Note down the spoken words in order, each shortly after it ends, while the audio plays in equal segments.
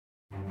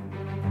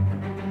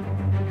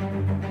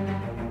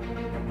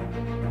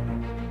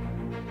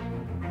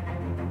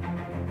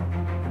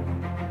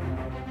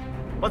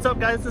What's up,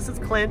 guys? This is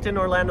Clint in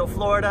Orlando,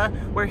 Florida.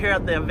 We're here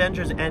at the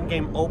Avengers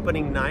Endgame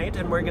opening night,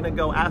 and we're gonna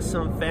go ask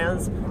some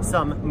fans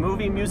some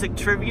movie music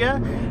trivia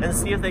and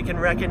see if they can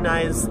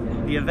recognize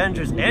the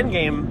Avengers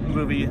Endgame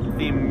movie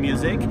theme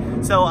music.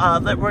 So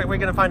we're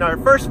gonna find our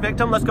first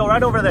victim. Let's go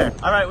right over there.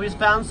 All right, we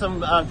found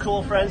some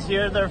cool friends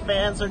here. They're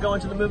fans. They're going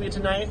to the movie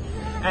tonight,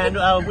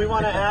 and we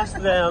want to ask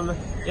them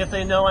if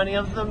they know any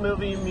of the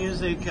movie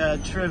music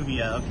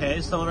trivia, okay?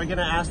 So we're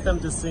gonna ask them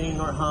to sing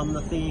or hum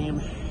the theme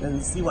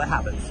and see what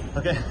happens,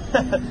 okay?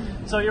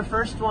 So your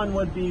first one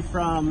would be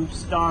from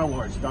Star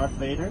Wars, Darth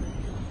Vader.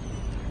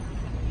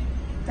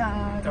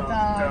 Awesome,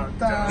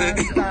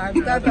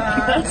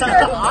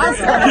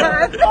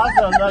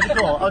 awesome, that's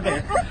cool.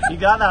 Okay, you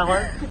got that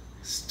one.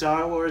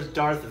 Star Wars,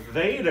 Darth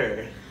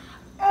Vader.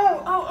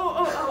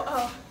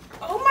 Oh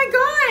my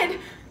God!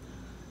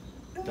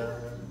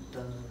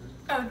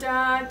 Oh,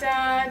 da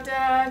da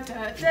da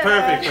da da.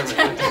 Perfect.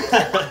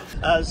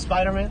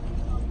 Spider-Man.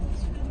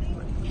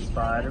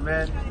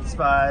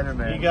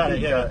 Spider-Man. You got it,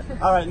 yeah.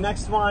 All right,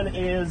 next one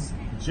is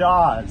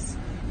Jaws.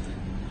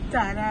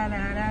 Da da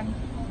da da.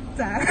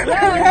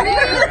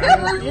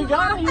 You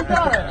got it.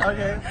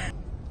 Okay.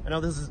 I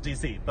know this is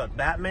DC, but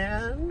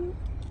Batman?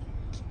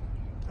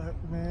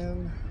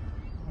 Batman.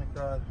 Oh my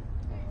God.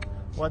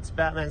 What's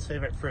Batman's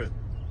favorite fruit?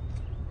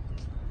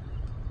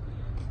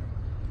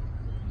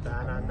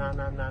 Yeah.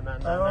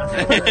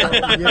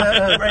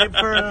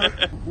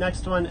 Grapefruit.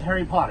 Next one,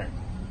 Harry Potter.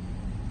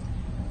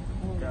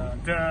 You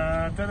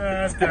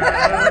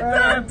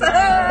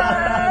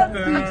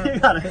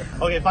got it.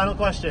 Okay, final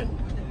question.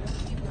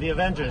 The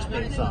Avengers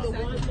theme song.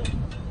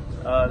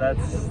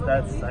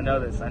 That's. I know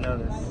this.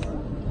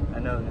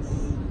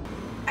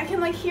 I can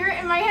like hear it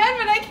in my head,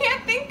 but I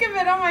can't think of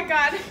it. Oh my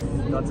God.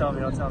 Don't tell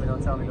me. I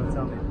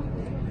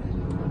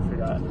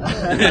forgot.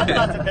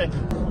 That's okay.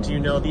 Do you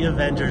know the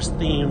Avengers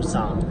theme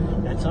song?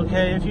 It's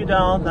okay if you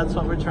don't. That's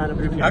what we're trying to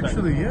prove here.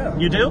 Actually, yeah.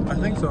 You do? I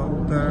think so.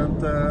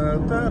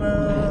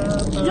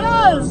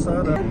 Yes!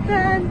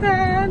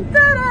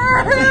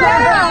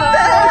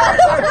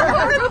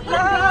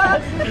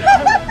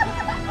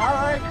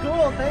 Alright,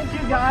 cool. Thank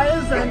you,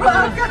 guys. And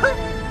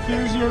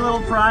here's your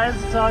little prize.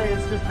 Sorry,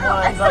 it's just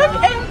one.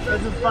 But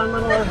it's a fun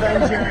little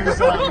Avengers.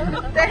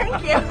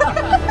 Thank you.